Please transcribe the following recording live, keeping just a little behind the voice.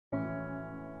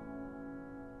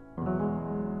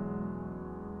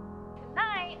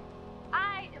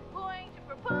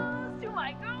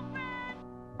my girlfriend.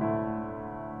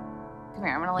 Come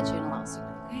here, I'm gonna let you in a little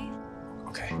secret, okay?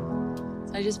 Okay.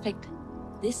 So I just picked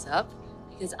this up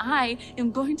because I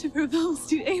am going to propose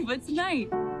to Ava tonight.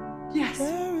 Yes.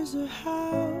 There is a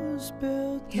house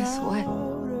built Guess what?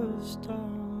 out of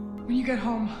stone. When you get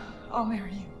home, I'll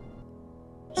marry you.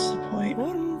 What's the point?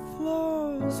 Wooden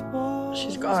floors, walls,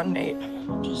 She's gone, Nate.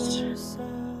 I'm just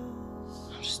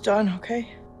done, okay?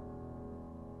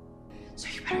 So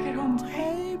you better get home, okay?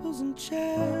 tables and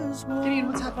chairs. Gideon,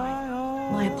 what's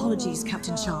happening? My apologies,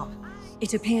 Captain Sharp.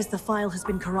 It appears the file has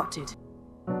been corrupted.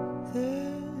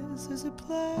 This is a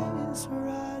place where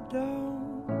I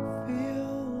don't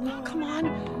feel. Oh, come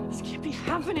on. This can't be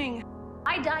happening.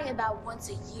 I die about once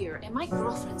a year, and my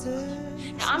girlfriend's a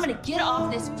mother. Now I'm gonna get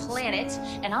off this planet,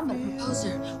 and I'm gonna propose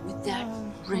her with that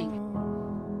ring.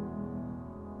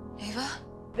 Ava?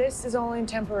 This is only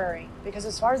temporary, because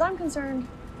as far as I'm concerned,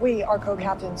 we are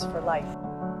co-captains for life.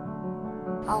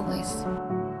 Always.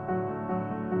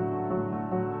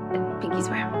 Pinky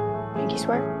swear. Pinky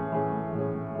swear?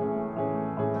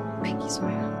 Pinky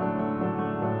swear.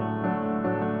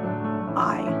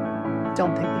 I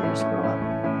don't think that you're screw up.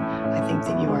 I think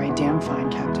that you are a damn fine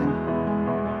captain.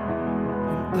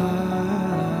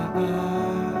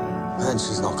 And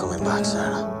she's not coming back,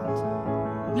 Sarah.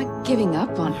 I'm not giving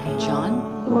up on her, John.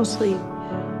 Mostly, you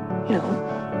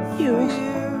know, you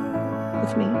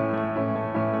with me.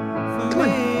 Come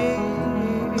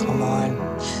on. Come on.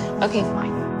 Okay,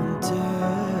 fine.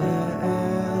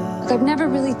 Look, I've never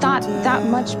really thought that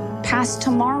much past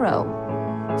tomorrow.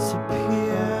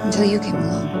 Until you came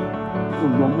along. A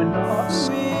Roman boss.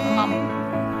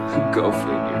 Go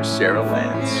figure. Sarah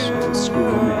Lance. Screw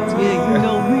romance. Yeah, you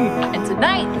know me. And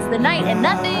tonight is the night, and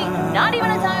nothing, not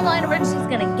even a timeline wrench, is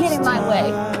gonna get in my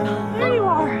way. There you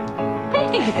are. No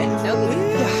biggie.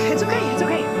 Yeah, it's okay, it's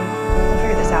okay. We'll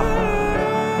figure this out.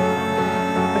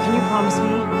 But can you promise me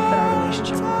that our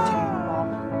relationship will continue to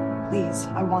evolve? Please,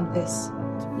 I want this.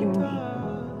 You and me.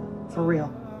 For real.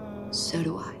 So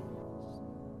do I.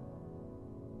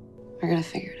 We're gonna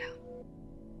figure it out.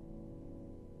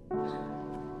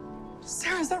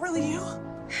 Sarah, is that really you?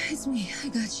 It's me. I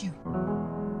got you.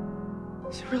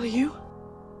 Is it really you?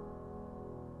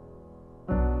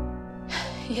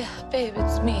 Yeah, babe,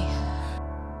 it's me.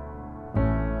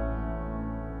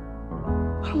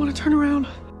 I don't want to turn around.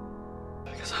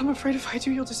 Because I'm afraid if I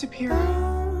do, you'll disappear.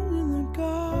 Down in the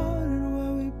garden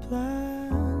where we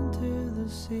planted the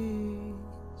seeds.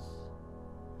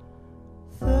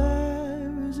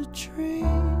 There is a tree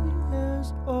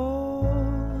as old.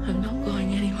 I'm not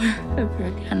going anywhere ever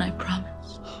again, I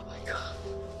promise. Oh my God.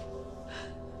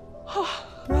 Oh.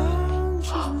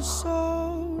 Branches were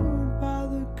sown by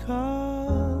the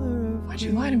color of Why'd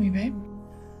you lie to me, babe?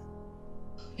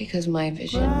 Because my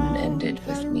vision ended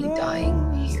with me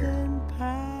dying here. and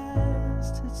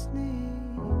past its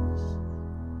knees.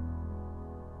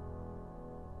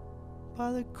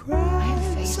 By the I have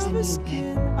cracks faith of in his you, babe.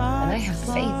 skin, And I have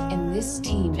faith in this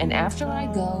team. And after I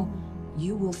go,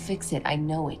 you will fix it. I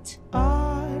know it.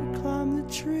 I climb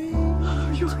the tree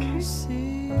Are you okay? to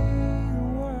see the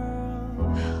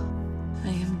world. I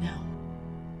am now.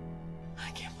 I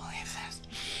can't believe this.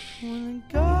 When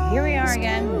the Here we are gods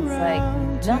again. come It's like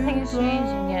round nothing to has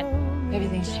changed, and yet blow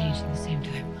everything's changed at the same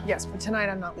time. Yes, but tonight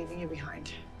I'm not leaving you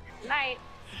behind. Night.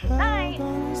 Night.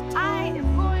 I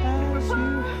am going to propose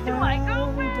to my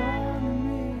girlfriend.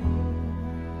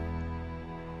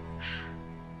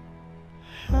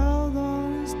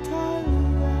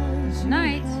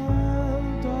 Tonight,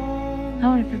 I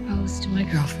want to propose to my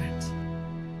girlfriend.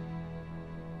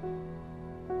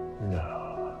 No.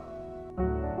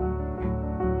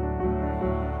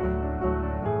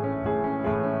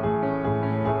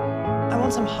 I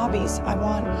want some hobbies. I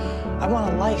want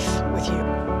a life with you.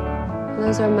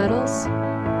 Those are medals?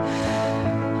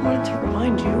 I wanted to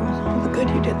remind you of all the good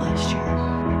you did last year.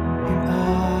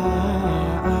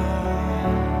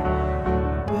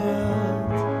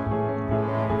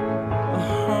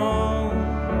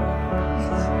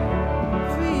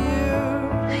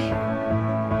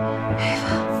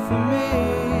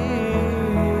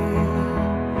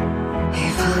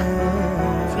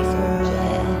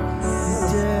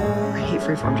 I hate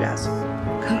freeform jazz.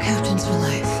 Co-captains for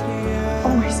life.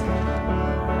 Always.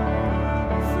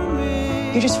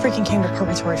 You just freaking came to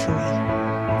purgatory for me.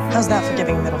 How's that for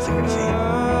giving a middle finger to fate?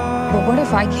 But what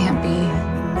if I can't be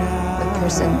the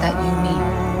person that you need?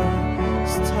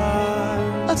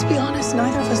 Let's be honest,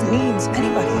 neither of us needs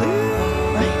anybody,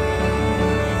 right?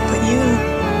 But you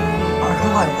are who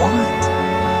I want.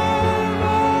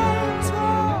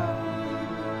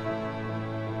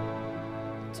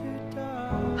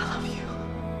 I love you.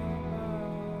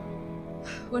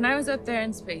 When I was up there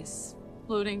in space,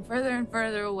 floating further and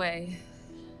further away,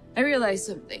 I realized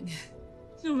something.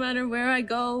 No matter where I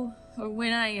go or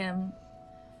when I am,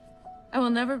 I will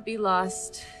never be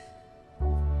lost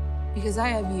because I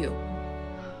have you.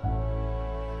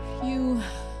 You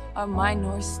are my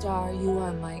North Star, you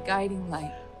are my guiding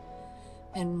light.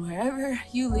 And wherever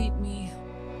you lead me,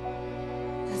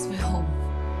 that's my home.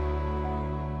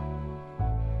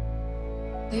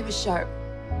 Ava Sharp.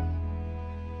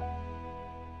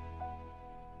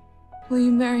 Will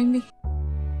you marry me?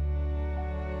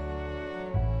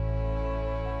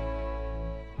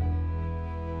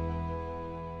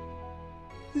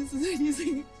 This is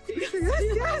amazing. Yes,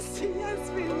 yes, yes,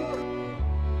 baby.